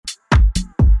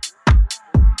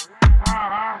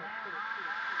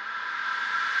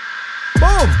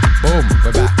Boom,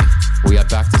 we're back. We are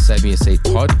back to Save Me a Seat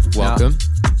pod. Welcome.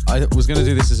 Now, I was going to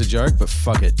do this as a joke, but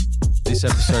fuck it. This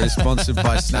episode is sponsored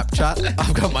by Snapchat.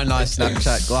 I've got my nice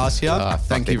Snapchat glass here.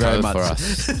 Thank you very much. For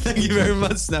us. Thank you very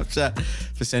much, Snapchat,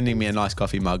 for sending me a nice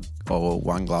coffee mug or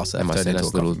one glass. They might send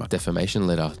us a little defamation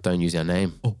letter. Don't use our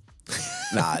name. Oh.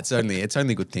 Nah, it's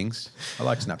only good things. I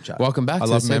like Snapchat. Welcome back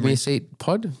to Save Me a Seat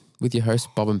pod with your host,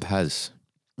 Bob and Paz.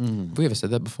 Have we ever said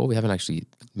that before? We haven't actually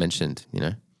mentioned,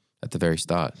 at the very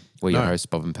start. We're your hosts,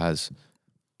 Bob and Paz.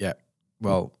 Yeah.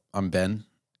 Well, I'm Ben.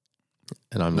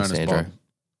 And I'm Sandro,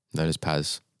 known as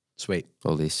Paz. Sweet.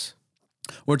 All this.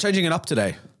 We're changing it up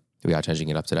today. We are changing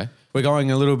it up today. We're going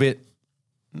a little bit.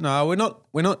 No, we're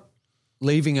not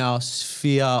leaving our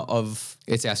sphere of.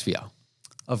 It's our sphere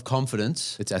of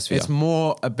confidence. It's our sphere. It's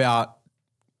more about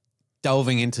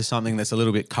delving into something that's a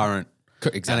little bit current.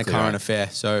 Exactly. And a current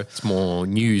affair. So it's more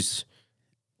news.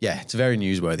 Yeah, it's very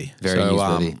newsworthy. Very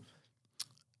newsworthy.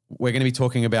 We're going to be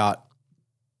talking about.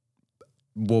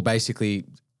 Well, basically,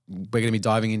 we're going to be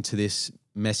diving into this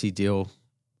Messi deal.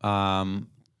 For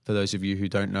those of you who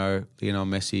don't know, Lionel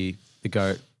Messi, the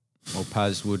GOAT, or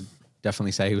Paz would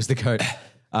definitely say he was the GOAT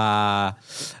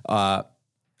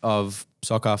of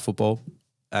soccer, football.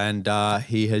 And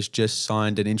he has just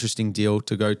signed an interesting deal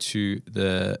to go to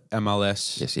the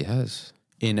MLS. Yes, he has.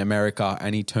 In America,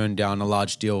 and he turned down a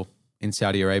large deal in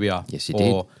Saudi Arabia. Yes, he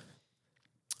did.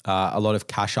 A lot of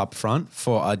cash up front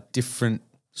for a different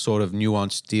sort of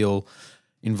nuanced deal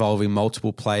involving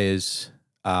multiple players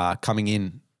coming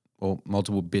in, or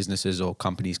multiple businesses or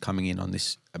companies coming in on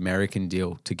this American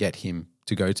deal to get him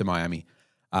to go to Miami.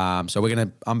 So we're going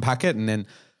to unpack it, and then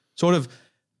sort of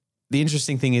the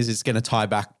interesting thing is it's going to tie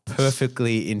back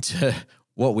perfectly into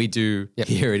what we do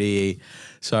here at EE.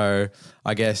 So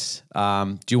I guess,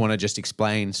 do you want to just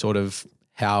explain sort of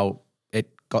how it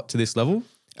got to this level?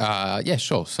 Yeah,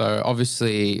 sure. So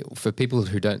obviously for people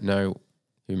who don't know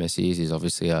who Messi is, he's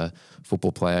obviously a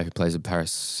football player who plays at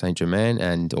Paris Saint-Germain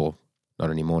or not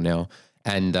anymore now.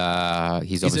 And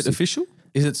he's obviously... Is it official?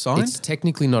 Is it signed? It's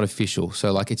technically not official.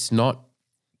 So it's not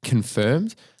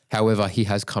confirmed. However, he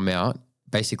has come out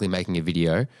basically making a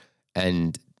video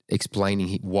and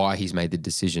explaining why he's made the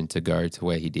decision to go to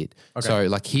where he did. Okay.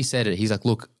 So he said it, he's like,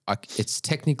 look, it's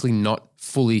technically not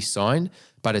fully signed,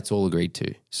 but it's all agreed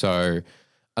to. So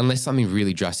unless something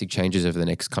really drastic changes over the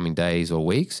next coming days or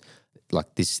weeks,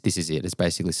 this is it. It's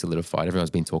basically solidified. Everyone's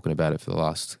been talking about it for the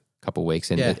last couple of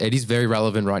weeks. And it is very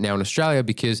relevant right now in Australia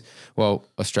because,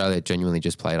 Australia genuinely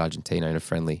just played Argentina in a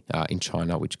friendly in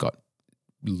China, which got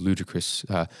ludicrous.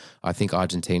 I think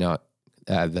Argentina,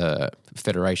 the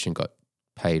federation got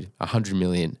paid $100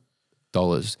 million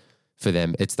for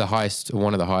them. It's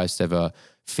one of the highest ever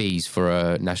fees for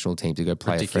a national team to go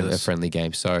play a friendly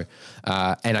game. So,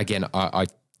 and again,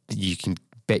 you can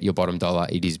bet your bottom dollar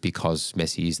it is because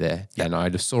Messi is there. Yep. And I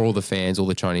just saw all the fans, all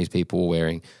the Chinese people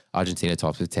wearing Argentina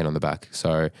tops with 10 on the back.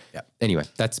 So anyway,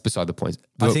 that's beside the point.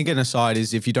 I think an aside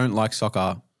is if you don't like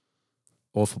soccer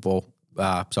or football,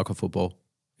 football,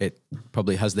 it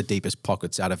probably has the deepest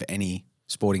pockets out of any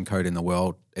sporting code in the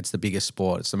world. It's the biggest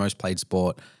sport. It's the most played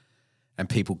sport, and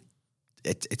people,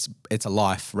 it's a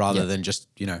life rather than just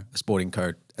a sporting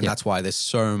code, and that's why there's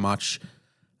so much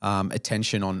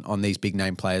attention on these big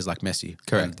name players like Messi.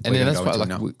 Correct, and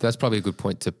then that's probably a good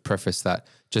point to preface that.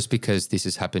 Just because this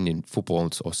has happened in football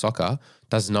or soccer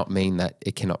does not mean that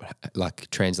it cannot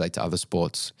translate to other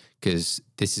sports, because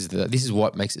this is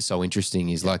what makes it so interesting.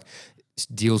 Is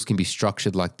deals can be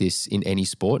structured like this in any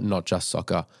sport, not just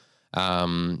soccer.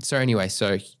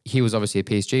 So he was obviously a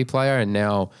PSG player, and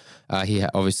now he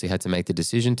obviously had to make the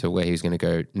decision to where he was going to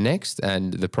go next.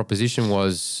 And the proposition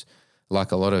was,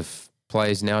 like a lot of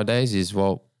players nowadays, is,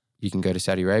 you can go to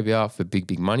Saudi Arabia for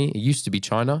big money. It used to be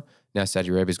China. Now Saudi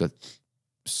Arabia's got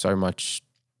so much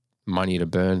money to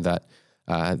burn that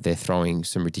they're throwing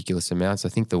some ridiculous amounts. I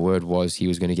think the word was he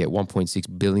was going to get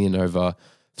 1.6 billion over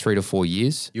 3 to 4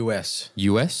 years. US.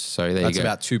 So there you go. That's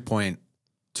about 2.2,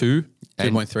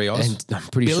 2.3 Oz. And I'm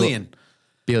pretty billion.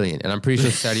 And I'm pretty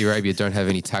sure Saudi Arabia don't have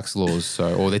any tax laws,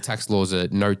 or their tax laws are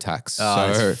no tax.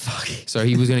 So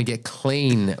he was going to get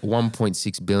clean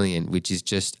 1.6 billion, which is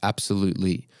just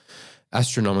absolutely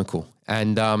astronomical.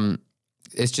 And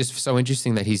it's just so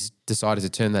interesting that he's decided to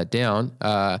turn that down.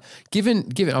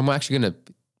 Given, I'm actually going to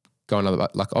go another,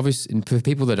 obviously, for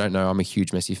people that don't know, I'm a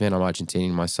huge Messi fan. I'm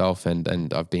Argentinian myself,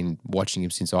 and I've been watching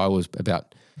him since I was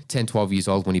about 10, 12 years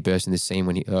old when he burst on the scene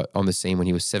when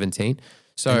he was 17.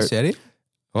 So in serio?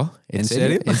 Well, in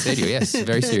serio? In serio, yes,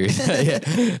 very serious.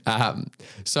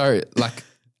 So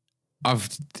I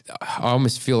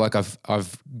almost feel like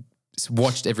I've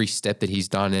watched every step that he's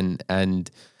done,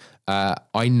 and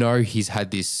I know he's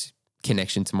had this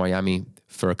connection to Miami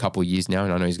for a couple of years now,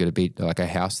 and I know he's going to be like a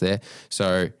house there.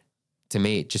 So to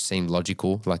me, it just seemed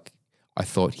logical. Like I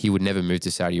thought he would never move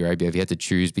to Saudi Arabia. If he had to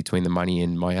choose between the money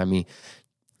and Miami,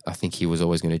 I think he was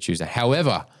always going to choose that.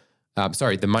 However,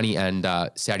 the money and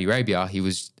Saudi Arabia,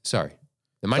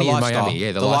 the money in Miami.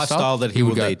 Yeah, the lifestyle that he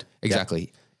would lead.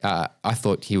 Exactly. I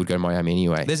thought he would go to Miami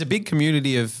anyway. There's a big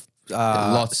community of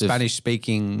lots of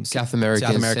Spanish-speaking South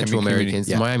Americans, Central Americans.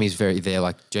 Yeah. Miami's they're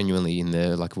like genuinely in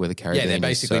the like where the Caribbean. Yeah,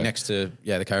 they're is, basically next to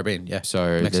the Caribbean. Yeah,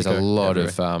 so Mexico, there's a lot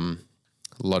everywhere.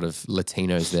 of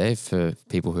Latinos there for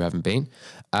people who haven't been.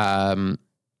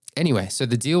 Anyway, so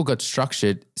the deal got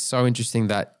structured so interesting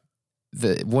that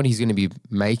what he's going to be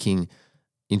making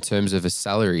in terms of a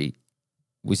salary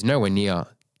was nowhere near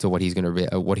to what he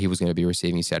was going to be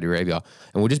receiving in Saudi Arabia.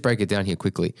 And we'll just break it down here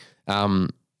quickly.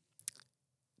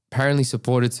 Apparently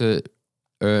supported to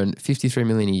earn $53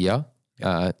 million a year.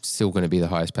 Still going to be the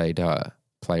highest paid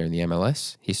player in the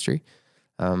MLS history.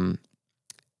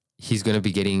 He's going to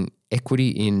be getting equity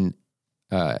in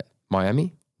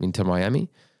Miami,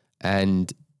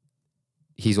 and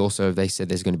he's also, they said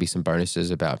there's going to be some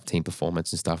bonuses about team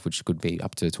performance and stuff, which could be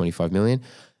up to 25 million.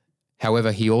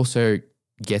 However, he also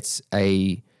gets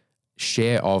a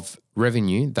share of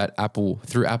revenue that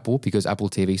through Apple, because Apple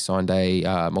TV signed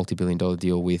a multi-billion-dollar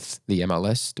deal with the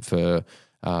MLS for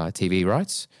TV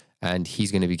rights, and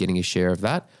he's going to be getting a share of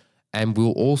that. And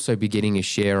we'll also be getting a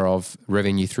share of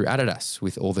revenue through Adidas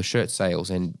with all the shirt sales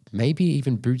and maybe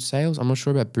even boot sales. I'm not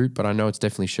sure about boot, but I know it's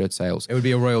definitely shirt sales. It would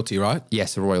be a royalty, right?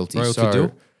 Yes, a royalty. Royalty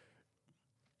deal?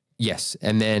 Yes.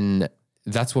 And then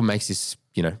that's what makes this,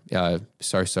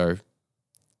 so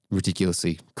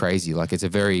ridiculously crazy. Like it's a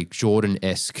very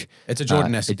Jordan-esque. It's a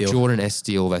Jordan-esque deal. Jordan-esque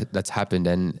deal that's happened,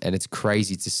 and it's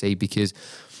crazy to see, because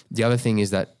the other thing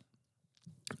is that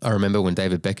I remember when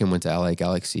David Beckham went to LA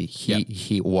Galaxy, I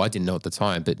didn't know at the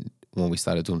time, but when we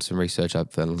started doing some research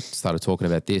up and started talking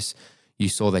about this, you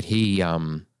saw that he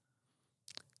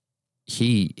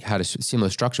had a similar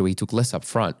structure where he took less up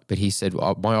front, but he said,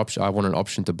 I want an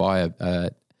option to buy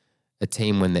a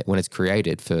team when it's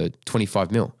created for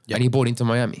 25 mil. Yep. And he bought into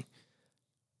Miami.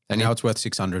 And now it's worth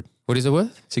 600. What is it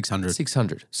worth? 600.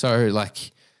 600. So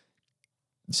like...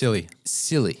 Silly.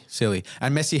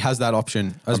 And Messi has that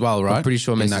option as well, right? I'm pretty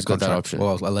sure Messi's got that option.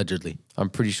 Well, allegedly. I'm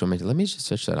pretty sure Messi. Let me just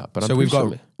search that up. But so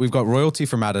we've got royalty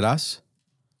from Adidas.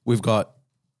 We've got...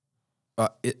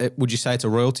 would you say it's a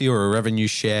royalty or a revenue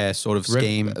share sort of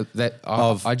scheme?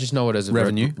 I just know it as a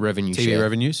revenue TV share.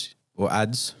 revenues or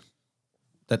ads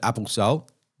that Apple sell.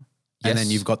 Yes. And then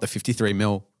you've got the 53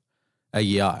 mil a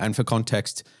year. And for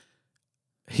context,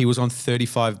 he was on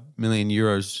 35 million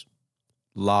euros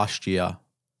last year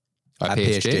at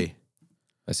PSG.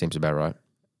 That seems about right.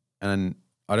 And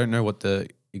I don't know what the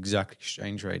exact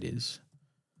exchange rate is,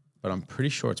 but I'm pretty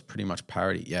sure it's pretty much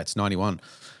parity. Yeah, it's 91.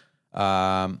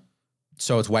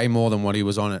 So it's way more than what he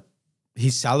was on at.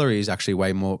 His salary is actually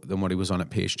way more than what he was on at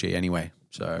PSG anyway.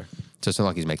 So it's not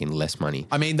like he's making less money.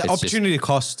 I mean, the opportunity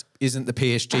cost isn't the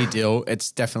PSG deal.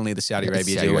 It's definitely the Saudi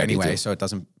Arabia deal anyway. So it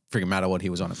doesn't freaking matter what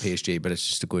he was on at PSG, but it's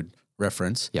just a good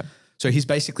reference. Yep. So he's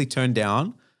basically turned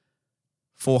down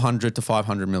 400 to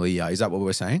 500 mil a year. Is that what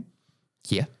we're saying?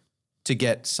 Yeah. To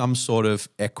get some sort of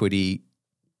equity,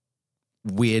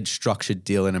 weird structured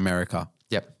deal in America.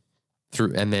 Yep.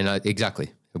 And then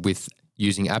exactly with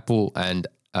using Apple and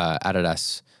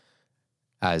Adidas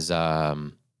as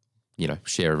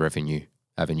share of revenue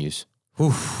avenues.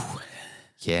 Oof.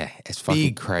 Yeah, it's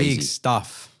fucking crazy. Big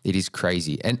stuff. It is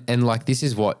crazy. And like this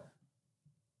is what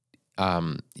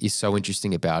is so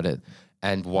interesting about it,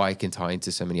 and why it can tie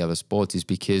into so many other sports, is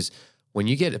because when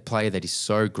you get a player that is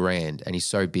so grand and he's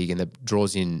so big and that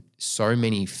draws in so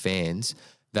many fans,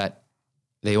 that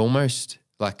they almost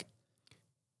like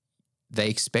they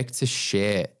expect to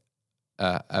share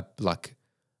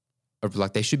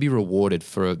they should be rewarded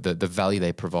for the value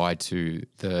they provide to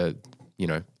the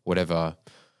whatever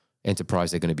enterprise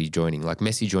they're going to be joining. Like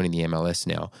Messi joining the MLS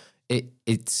now,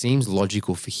 it seems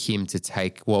logical for him to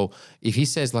take, well, if he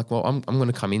says like, well, I'm going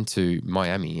to come into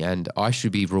Miami and I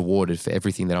should be rewarded for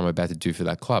everything that I'm about to do for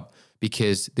that club.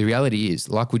 Because the reality is,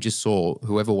 like we just saw,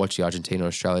 whoever watched the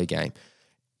Argentina-Australia game,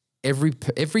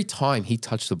 every time he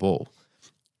touched the ball,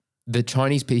 the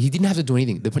Chinese people, he didn't have to do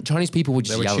anything. The Chinese people were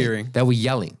just yelling. Cheering. They were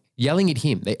yelling at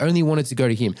him. They only wanted to go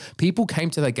to him. People came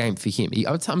to that game for him.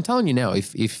 I'm telling you now,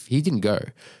 if he didn't go,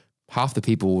 half the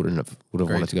people would have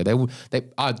wanted to go.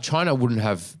 China wouldn't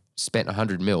have spent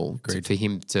 100 mil for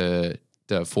him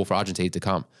for Argentina to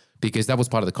come, because that was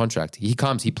part of the contract. He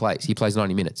comes, he plays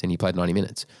 90 minutes, and he played 90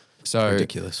 minutes. So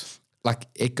ridiculous. Like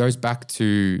it goes back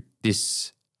to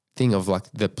this thing of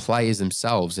like the players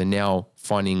themselves are now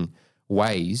finding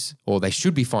ways, or they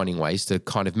should be finding ways to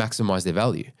kind of maximize their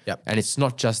value. Yep. And it's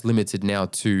not just limited now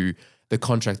to the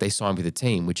contract they signed with the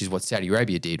team, which is what Saudi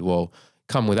Arabia did. Well,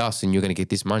 come with us and you're going to get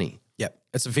this money. Yep.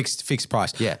 It's a fixed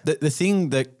price. Yeah. The thing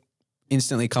that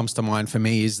instantly comes to mind for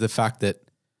me is the fact that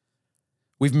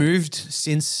we've moved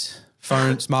since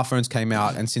smartphones came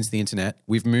out and since the internet,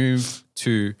 we've moved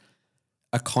to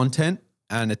a content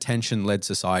and attention-led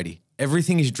society.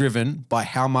 Everything is driven by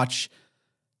how much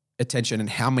attention and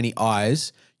how many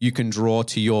eyes you can draw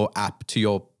to your app, to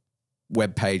your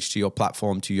web page, to your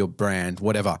platform, to your brand,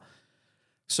 whatever.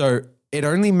 So it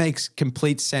only makes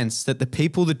complete sense that the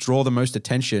people that draw the most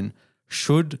attention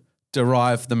should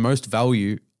derive the most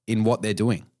value in what they're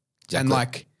doing. Exactly. And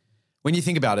like, when you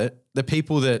think about it, the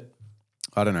people that,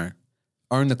 I don't know,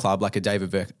 own the club, like a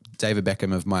David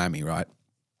Beckham of Miami, right?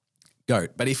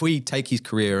 GOAT. But if we take his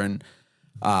career and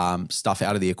stuff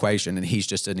out of the equation and he's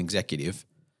just an executive,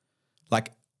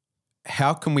 like,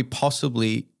 how can we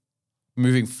possibly,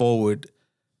 moving forward,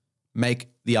 make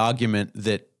the argument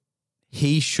that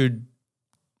he should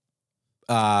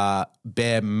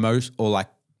bear most, or like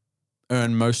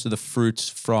earn most of the fruits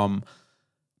from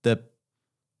the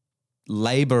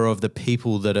labor of the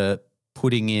people that are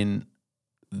putting in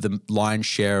the lion's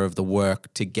share of the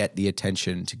work to get the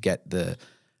attention, to get the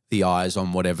eyes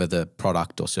on whatever the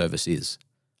product or service is?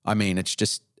 I mean, it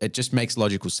just makes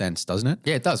logical sense, doesn't it?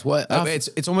 Yeah, it does. Well,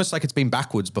 It's almost like it's been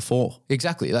backwards before.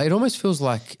 exactly. Like, it almost feels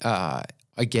like I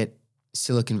get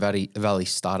Silicon Valley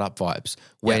startup vibes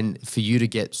when for you to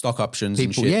get Stock options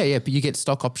people, and shit. but you get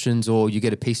stock options or you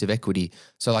get a piece of equity.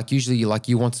 So like usually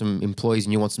you want some employees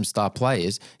and you want some star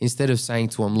players, instead of saying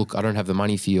to them, look, I don't have the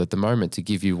money for you at the moment to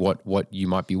give you what you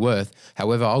might be worth.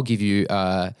 However, I'll give you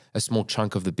a small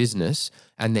chunk of the business.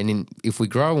 And then if we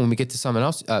grow and we get to someone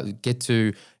else, get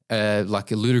to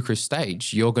like a ludicrous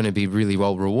stage, you're going to be really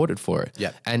well rewarded for it.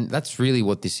 Yeah. And that's really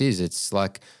what this is. It's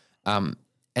like,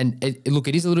 and look,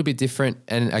 it is a little bit different.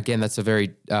 And again, that's a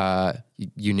very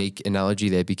unique analogy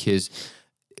there, because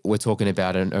we're talking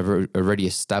about an already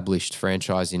established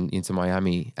franchise into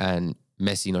Miami, and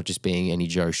Messi not just being any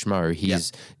Joe Schmo.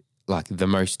 He's like the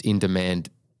most in-demand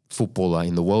footballer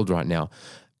in the world right now.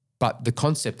 But the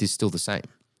concept is still the same.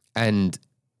 And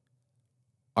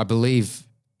I believe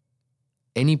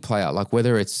any player, like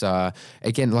whether it's,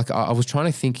 again, like I was trying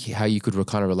to think how you could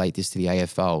kind of relate this to the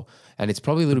AFL, and it's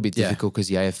probably a little bit difficult because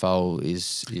the AFL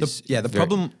is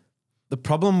the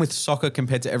problem with soccer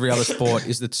compared to every other sport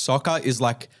is that soccer is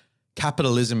like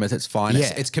capitalism at its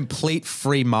finest. Yeah. It's complete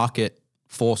free market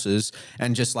forces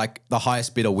and just like the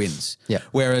highest bidder wins. Yeah.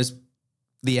 Whereas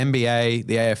the NBA,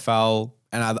 the AFL,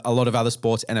 and a lot of other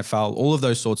sports, NFL, all of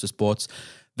those sorts of sports,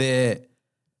 the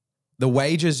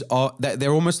wages are,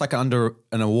 they're almost like under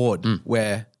an award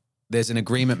where there's an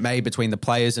agreement made between the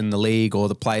players and the league, or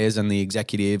the players and the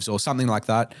executives, or something like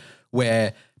that,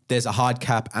 where there's a hard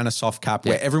cap and a soft cap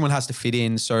where everyone has to fit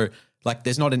in. So like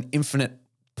there's not an infinite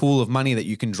pool of money that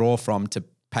you can draw from to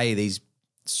pay these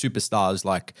superstars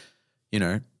like, you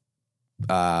know,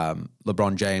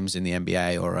 LeBron James in the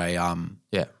NBA, or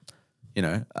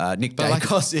Nick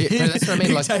Dacos. But that's what I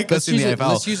mean. Like, Dacos in the AFL.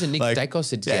 Let's use a Nick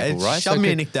Dacos example, right? Shove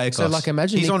me a Nick Dacos. So like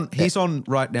imagine he's on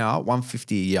right now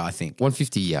 150 a year, I think.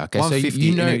 150 a year. Okay, 150 so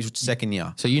you know in his second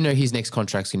year. So you know his next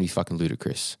contract's gonna be fucking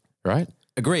ludicrous, right?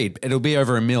 Agreed. It'll be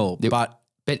over $1 million, but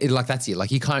like that's it.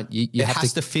 Like you can't. You it have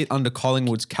has to fit under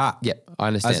Collingwood's cap. Yeah, I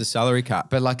understand. As a salary cap.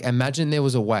 But like imagine there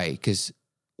was a way, because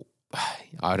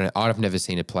I've never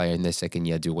seen a player in their second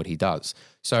year do what he does.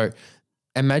 So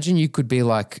imagine you could be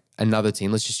like another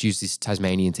team. Let's just use this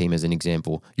Tasmanian team as an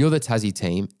example. You're the Tassie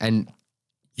team, and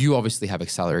you obviously have a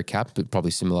salary cap, but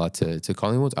probably similar to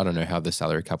Collingwood. I don't know how the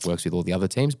salary cap works with all the other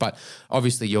teams, but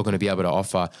obviously you're going to be able to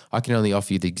offer, I can only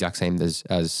offer you the exact same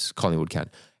as Collingwood can.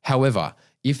 However,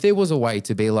 if there was a way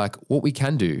to be like, what we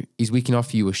can do is we can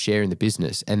offer you a share in the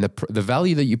business, and the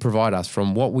value that you provide us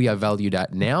from what we are valued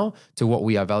at now to what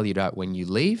we are valued at when you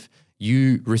leave,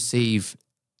 you receive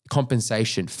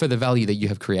compensation for the value that you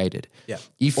have created. Yeah.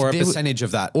 Or a percentage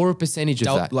of that. Or a percentage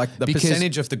of that. Like the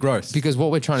percentage of the growth. Because what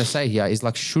we're trying to say here is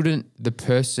like, shouldn't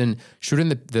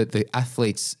the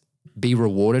athletes be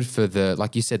rewarded for the,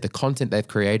 like you said, the content they've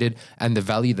created and the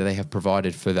value that they have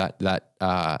provided for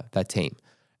that team?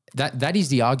 That is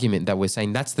the argument that we're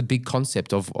saying. That's the big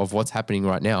concept of what's happening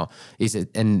right now.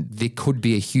 And there could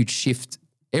be a huge shift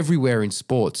everywhere in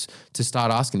sports to start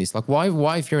asking this. Like,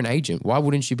 why if you're an agent, why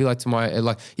wouldn't you be like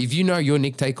if you know you're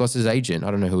Nick Dacos' agent,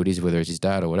 I don't know who it is, whether it's his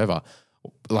dad or whatever.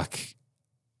 Like,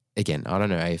 again, I don't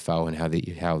know AFL and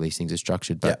how these things are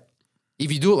structured, but if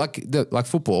you do it like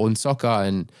football and soccer,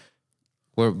 and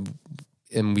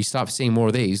and we start seeing more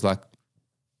of these, like,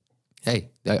 hey,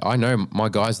 I know my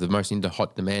guy's the most into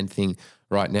hot demand thing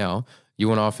right now. You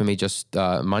want to offer me just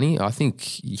money? I think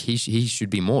he should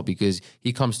be more, because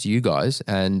he comes to you guys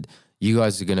and you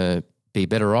guys are going to be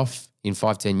better off in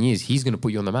 5-10 years. He's going to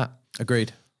put you on the map.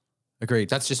 Agreed.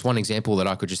 That's just one example that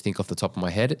I could just think off the top of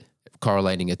my head,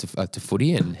 correlating it to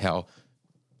footy and how,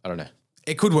 I don't know.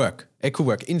 It could work.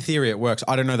 In theory, it works.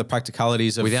 I don't know the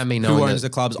practicalities of Without me knowing who owns the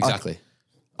clubs. Exactly.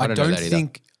 I don't know that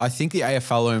think. I think the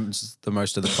AFL owns the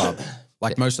most of the club.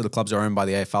 Like most of the clubs are owned by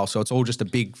the AFL, so it's all just a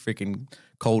big freaking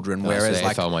cauldron. Whereas so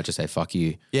the AFL might just say "fuck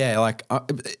you." Yeah, like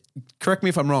correct me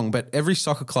if I'm wrong, but every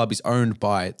soccer club is owned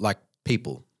by like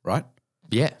people, right?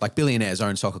 Yeah, like billionaires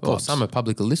own soccer well, clubs. some are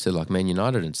publicly listed, like Man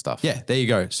United and stuff. Yeah, there you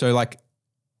go. So like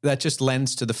that just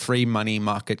lends to the free money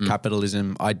market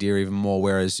capitalism idea even more.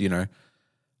 Whereas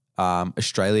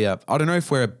Australia, I don't know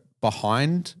if we're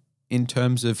behind in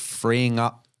terms of freeing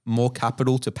up more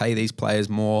capital to pay these players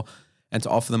more and to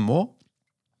offer them more.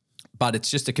 But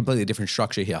it's just a completely different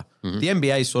structure here. Mm-hmm. The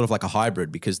NBA is sort of like a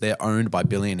hybrid because they're owned by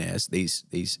billionaires. These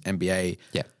NBA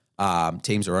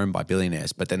teams are owned by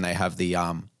billionaires, but then they have the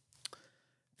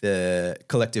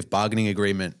collective bargaining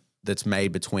agreement that's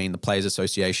made between the Players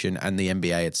Association and the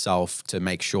NBA itself to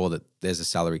make sure that there's a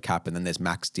salary cap, and then there's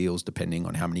max deals depending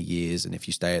on how many years and if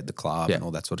you stay at the club and all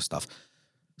that sort of stuff.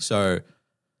 So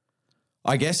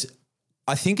I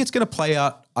think it's going to play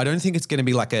out. I don't think it's going to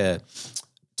be like a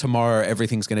tomorrow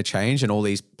everything's going to change and all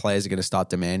these players are going to start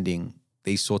demanding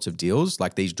these sorts of deals,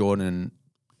 like these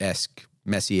Jordan-esque,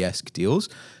 Messi-esque deals.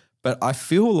 But I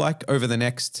feel like over the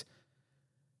next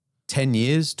 10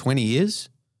 years, 20 years,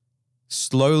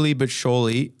 slowly but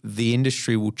surely, the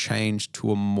industry will change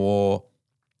to a more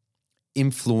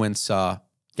influencer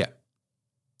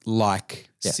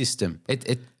system.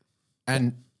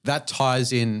 And that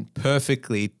ties in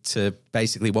perfectly to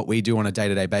basically what we do on a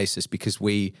day-to-day basis, because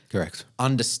we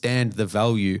understand the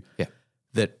value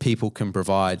that people can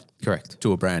provide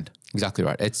to a brand. Exactly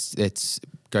right. It's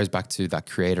goes back to that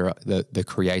creator, the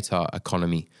creator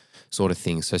economy sort of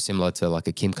thing. So similar to like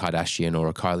a Kim Kardashian or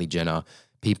a Kylie Jenner,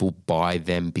 people buy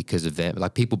them because of them.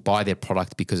 Like people buy their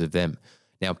product because of them.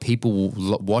 Now people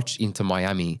will watch Inter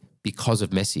Miami because of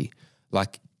Messi.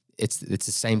 Like it's the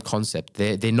same concept.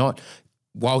 They're not.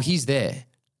 While he's there,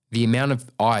 the amount of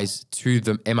eyes to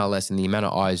the MLS and the amount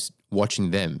of eyes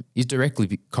watching them is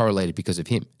directly correlated because of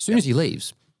him. As soon as he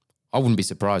leaves, I wouldn't be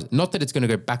surprised. Not that it's going to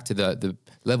go back to the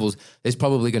levels. There's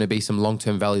probably going to be some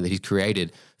long-term value that he's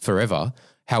created forever.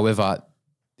 However,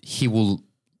 he will,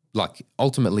 like,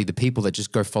 ultimately the people that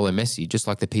just go follow Messi, just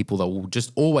like the people that will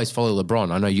just always follow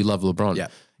LeBron. I know you love LeBron. Yeah.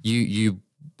 You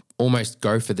almost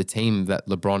go for the team that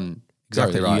LeBron.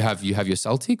 Exactly right. You have your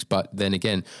Celtics, but then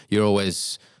again, you're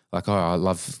always like, oh, I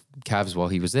love Cavs while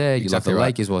he was there. You love the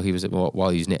Lakers while he's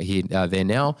there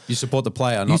now. You support the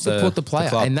player, you support the player,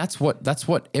 and that's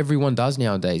what everyone does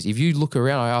nowadays. If you look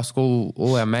around, I ask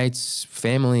all our mates,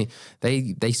 family,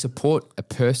 they support a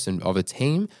person of a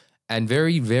team, and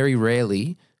very, very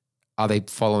rarely are they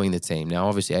following the team. Now,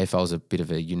 obviously, AFL is a bit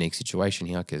of a unique situation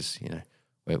here because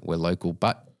we're local,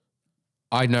 but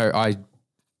I know I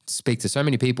speak to so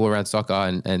many people around soccer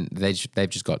and they've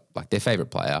just got like their favorite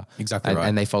player. Exactly right.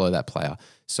 And they follow that player.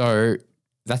 So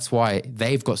that's why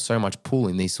they've got so much pull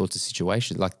in these sorts of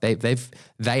situations. Like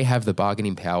they have the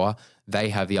bargaining power. They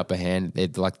have the upper hand. They're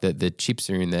like the chips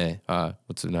are in there.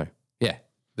 Yeah.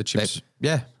 The chips.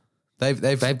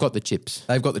 They've got the chips.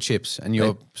 They've got the chips. And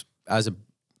you're, as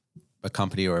a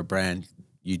company or a brand,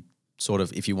 you sort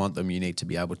of, if you want them, you need to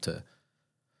be able to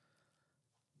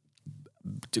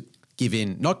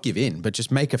not give in, but just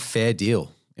make a fair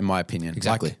deal, in my opinion.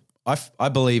 Exactly. Like, I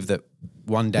believe that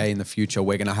one day in the future,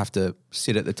 we're going to have to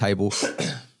sit at the table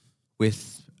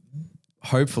with,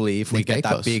 hopefully, if we get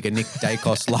that big, a Nick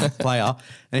Dacos-like player,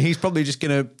 and he's probably just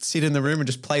going to sit in the room and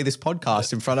just play this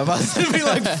podcast in front of us and be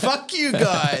like, fuck you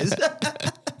guys.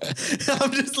 I'll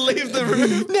just leave the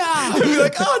room. No. And be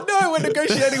like, oh no, we're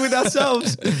negotiating with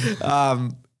ourselves.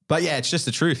 But yeah, it's just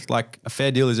the truth. Like a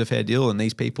fair deal is a fair deal, and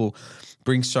these people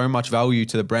bring so much value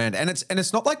to the brand. And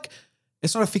it's not like,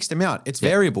 it's not a fixed amount. It's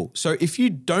variable. So if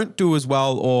you don't do as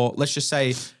well, or let's just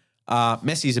say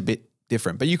Messi's a bit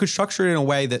different, but you could structure it in a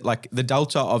way that like the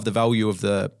delta of the value of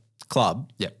the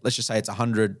club, let's just say it's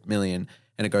 100 million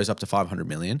and it goes up to 500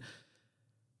 million.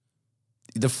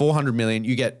 The 400 million,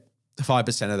 you get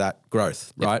 5% of that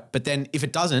growth, right? But then if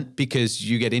it doesn't, because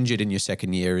you get injured in your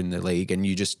second year in the league and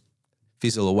you just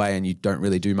fizzle away and you don't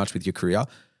really do much with your career,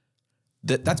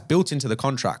 that's built into the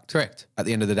contract. Correct. At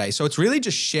the end of the day. So it's really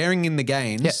just sharing in the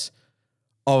gains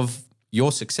of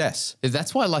your success.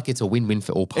 That's why, like, it's a win-win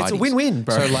for all parties. It's a win-win,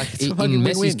 bro. So, like, in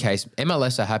Messi's case,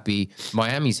 MLS are happy,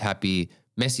 Miami's happy,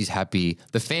 Messi's happy,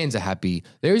 the fans are happy.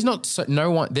 There is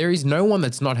no one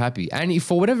that's not happy. And if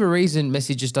for whatever reason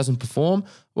Messi just doesn't perform,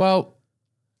 well,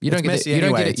 you don't get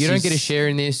a share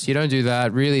in this. You don't do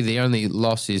that. Really, the only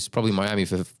loss is probably Miami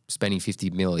for spending 50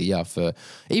 mil a year for.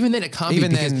 Even then, it can't even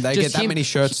be then they get that many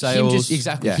shirt sales.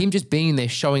 Him just being there,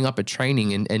 showing up at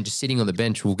training and just sitting on the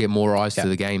bench will get more eyes to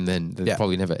the game than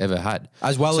probably never ever had.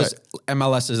 As well as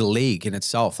MLS as a league in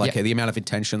itself, like the amount of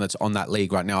attention that's on that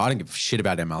league right now. I don't give a shit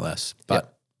about MLS,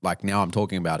 but like now I'm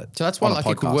talking about it. So that's why like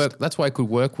it could work. That's why it could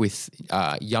work with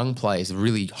young players,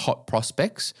 really hot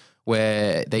prospects.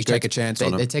 Where they take a chance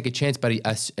on them. They take a chance, but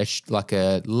like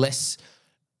a less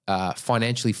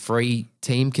financially free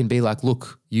team can be like,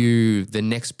 look, you, the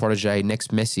next protege,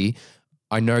 next Messi,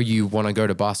 I know you want to go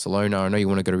to Barcelona. I know you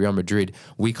want to go to Real Madrid.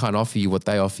 We can't offer you what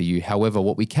they offer you. However,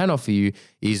 what we can offer you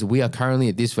is we are currently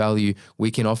at this value.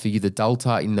 We can offer you the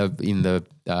delta in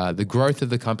the growth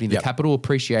of the company, the capital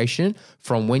appreciation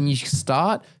from when you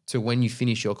start to when you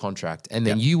finish your contract, and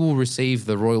then you will receive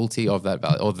the royalty of that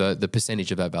value or the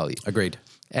percentage of that value. Agreed.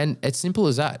 And it's simple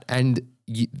as that. And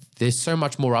there's so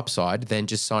much more upside than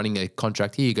just signing a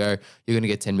contract. Here you go, you're going to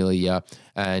get 10 million a year,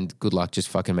 and good luck. Just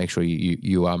fucking make sure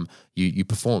you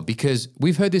perform, because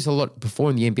we've heard this a lot before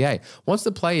in the NBA. Once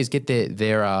the players get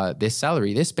their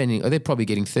salary, they're probably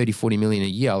getting 30, 40 million a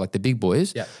year, like the big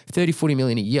boys. 30, 40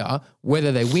 million a year.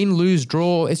 Whether they win, lose,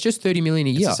 draw, it's just 30 million a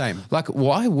year. It's the same. Like,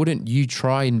 why wouldn't you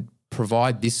try and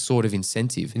provide this sort of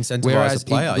incentive? Incentivize the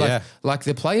player, Like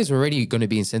the players are already going to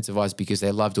be incentivized because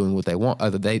they love doing what they want.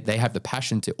 They have the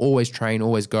passion to always train,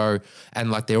 always go,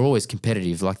 and like they're always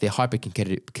competitive. Like they're hyper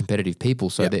competitive people,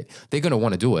 so they're going to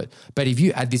want to do it. But if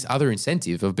you add this other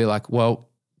incentive of be like, well,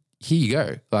 here you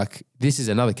go, like this is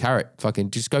another carrot.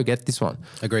 Fucking just go get this one.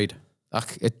 Agreed.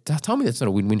 Like, tell me that's not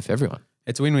a win-win for everyone.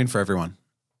 It's a win-win for everyone.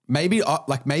 Maybe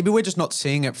we're just not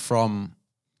seeing it from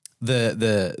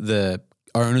the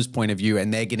owner's point of view,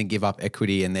 and they're going to give up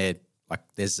equity, and they're like,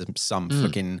 there's some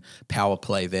fucking power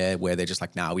play there where they're just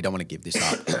like, nah, we don't want to give this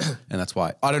up. And that's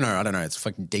why, I don't know. It's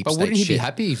fucking deep state shit. But wouldn't he be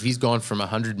happy if he's gone from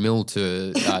 100 mil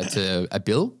to a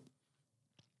bill?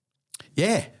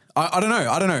 Yeah. I don't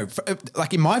know.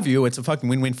 Like in my view, it's a fucking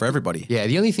win-win for everybody. Yeah.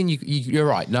 The only thing you're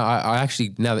right. No, I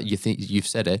actually, now that you've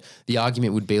said it, the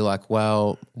argument would be like,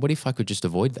 well, what if I could just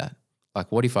avoid that? Like,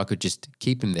 what if I could just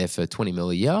keep him there for 20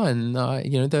 mil a year, and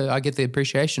I get the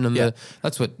appreciation, and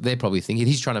that's what they're probably thinking.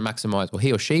 He's trying to maximize, well,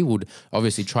 he or she would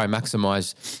obviously try and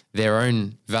maximize their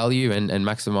own value and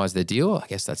maximize their deal. I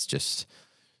guess that's just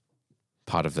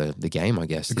part of the game, I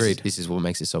guess. Agreed. This is what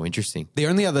makes it so interesting. The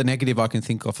only other negative I can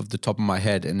think of the top of my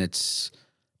head, and it's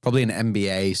probably an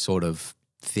NBA sort of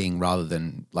thing rather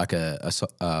than like a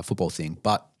football thing,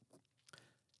 but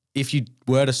if you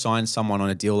were to sign someone on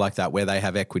a deal like that where they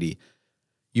have equity,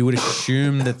 you would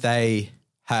assume that they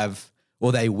have,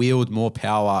 or they wield more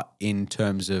power in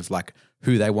terms of like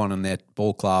who they want on their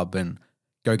ball club, and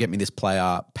go get me this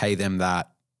player, pay them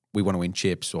that, we want to win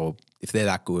chips, or if they're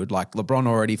that good. Like LeBron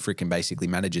already freaking basically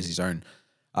manages his own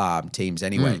teams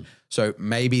anyway. So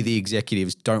maybe the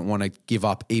executives don't want to give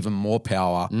up even more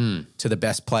power to the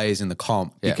best players in the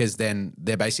comp, because then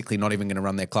they're basically not even going to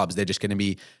run their clubs. They're just going to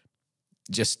be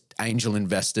just angel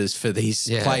investors for these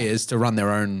players to run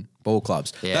their own ball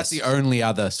clubs. Yes. That's the only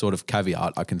other sort of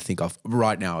caveat I can think of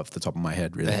right now off the top of my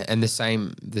head, really. And the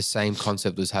same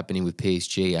concept was happening with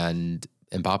PSG and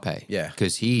Mbappe. Yeah.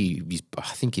 Because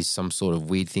I think he's some sort of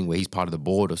weird thing where he's part of the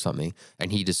board or something,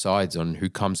 and he decides on who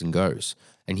comes and goes.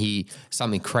 And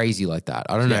something crazy like that.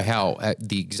 I don't know how,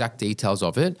 the exact details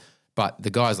of it, but the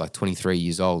guy's like 23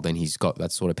 years old and he's got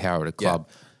that sort of power at a club.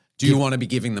 Yeah. Do you want to be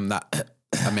giving them that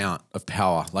amount of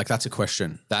power? Like, that's a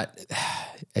question.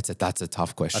 That's a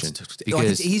tough question.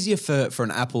 Because it's easier for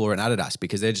an Apple or an Adidas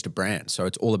because they're just a brand. So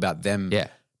it's all about them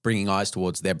bringing eyes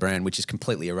towards their brand, which is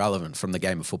completely irrelevant from the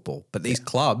game of football. But these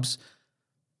clubs,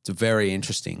 it's very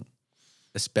interesting,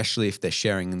 especially if they're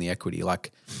sharing in the equity.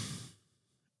 Like,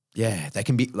 yeah, they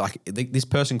can be like, this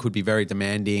person could be very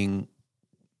demanding.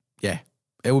 Yeah,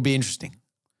 it would be interesting.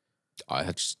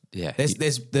 There's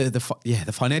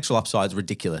the financial upside is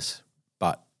ridiculous,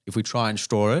 but if we try and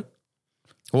straw it,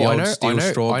 well, I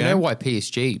know why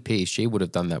PSG would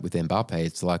have done that with Mbappe.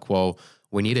 It's like, well,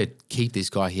 we need to keep this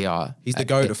guy here. He's the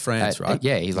GOAT of France, right?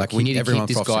 Yeah, he's like we need to keep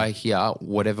this guy here,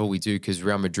 whatever we do, because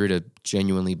Real Madrid are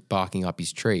genuinely barking up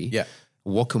his tree. Yeah.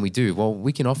 What can we do? Well,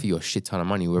 we can offer you a shit ton of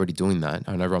money. We're already doing that.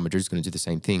 I know Real Madrid's going to do the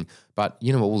same thing. But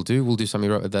you know what we'll do? We'll do something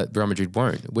that Real Madrid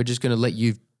won't. We're just going to let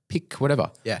you pick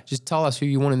whatever. Yeah. Just tell us who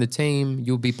you want in the team.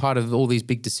 You'll be part of all these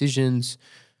big decisions.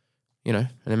 you know,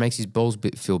 and it makes his balls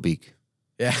feel big.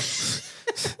 Yeah.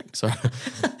 Sorry.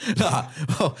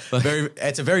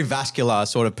 It's a very vascular,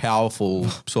 sort of powerful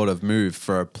sort of move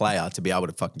for a player to be able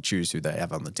to fucking choose who they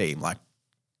have on the team. Like,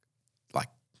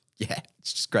 yeah,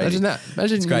 it's just crazy. Imagine that.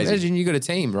 Imagine you got a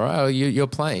team, right? Or you're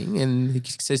playing and he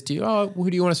says to you, oh,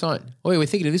 who do you want to sign? Oh, yeah, we're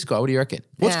thinking of this guy. What do you reckon?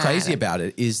 What's crazy about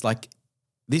it is like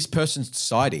this person's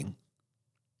deciding,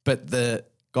 but the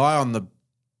guy on the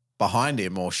behind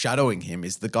him or shadowing him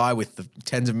is the guy with the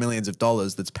tens of millions of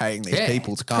dollars that's paying these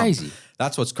people to come. Crazy.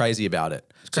 That's what's crazy about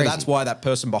it. So crazy. that's why that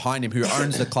person behind him who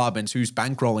owns the club and who's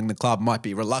bankrolling the club might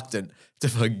be reluctant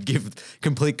to give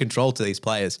complete control to these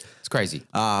players. It's crazy.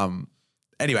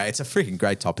 Anyway, it's a freaking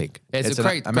great topic. It's a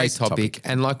great topic.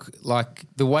 And like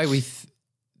the way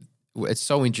it's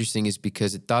so interesting is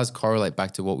because it does correlate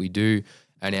back to what we do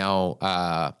and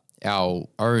our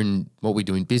own, what we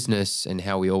do in business and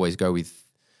how we always go with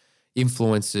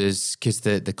influencers, because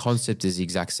the concept is the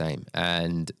exact same.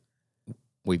 And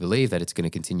we believe that it's going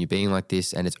to continue being like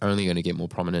this, and it's only going to get more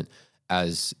prominent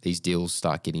as these deals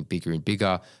start getting bigger and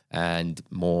bigger and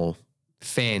more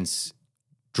fans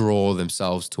draw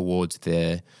themselves towards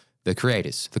the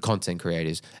creators, the content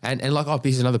creators. And like,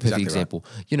 here's another perfect example.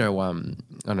 Right. You know,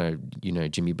 I know, you know,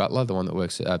 Jimmy Butler, the one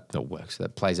that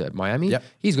that plays at Miami. Yep.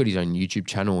 He's got his own YouTube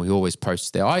channel. He always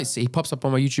posts there. He pops up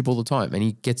on my YouTube all the time and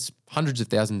he gets hundreds of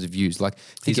thousands of views. Like,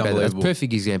 think about that. That's a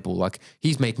perfect example. Like,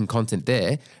 he's making content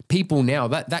there. People now,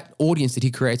 that audience that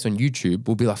he creates on YouTube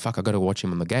will be like, fuck, I got to watch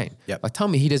him on the game. Yep. Like, tell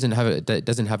me he doesn't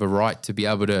have a right to be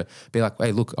able to be like,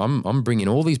 hey, look, I'm bringing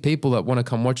all these people that want to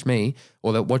come watch me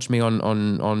or that watch me on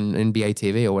NBA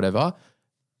TV or whatever.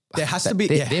 There has to be.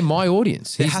 They're my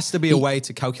audience. There has to be a way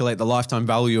to calculate the lifetime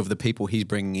value of the people he's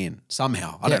bringing in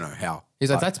somehow. I don't know how. He's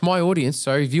like, that's my audience.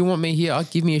 So if you want me here,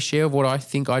 give me a share of what I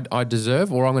think I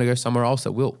deserve, or I'm going to go somewhere else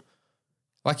that will.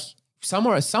 Like,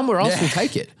 somewhere else will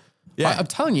take it. Yeah. I'm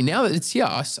telling you now that it's here.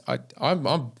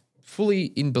 I'm fully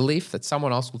in belief that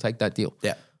someone else will take that deal.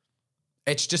 Yeah.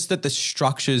 It's just that the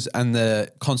structures and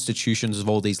the constitutions of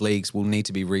all these leagues will need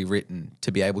to be rewritten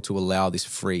to be able to allow this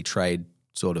free trade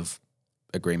sort of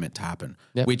agreement to happen,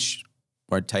 which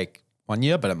won't take 1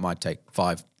 year, but it might take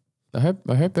 5. I hope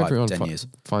everyone 10 years.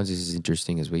 finds this as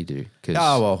interesting as we do.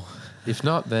 Well, if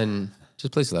not, then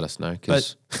just please let us know.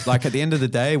 But like at the end of the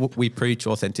day, we preach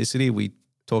authenticity. We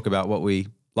talk about what we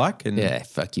like, and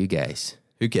fuck you guys.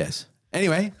 Who cares?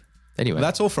 Anyway,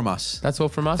 that's all from us. That's all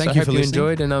from us. Thank you for listening.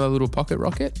 Enjoyed another little pocket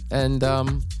rocket, and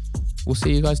we'll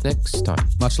see you guys next time.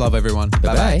 Much love, everyone.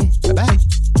 Bye-bye. Bye-bye.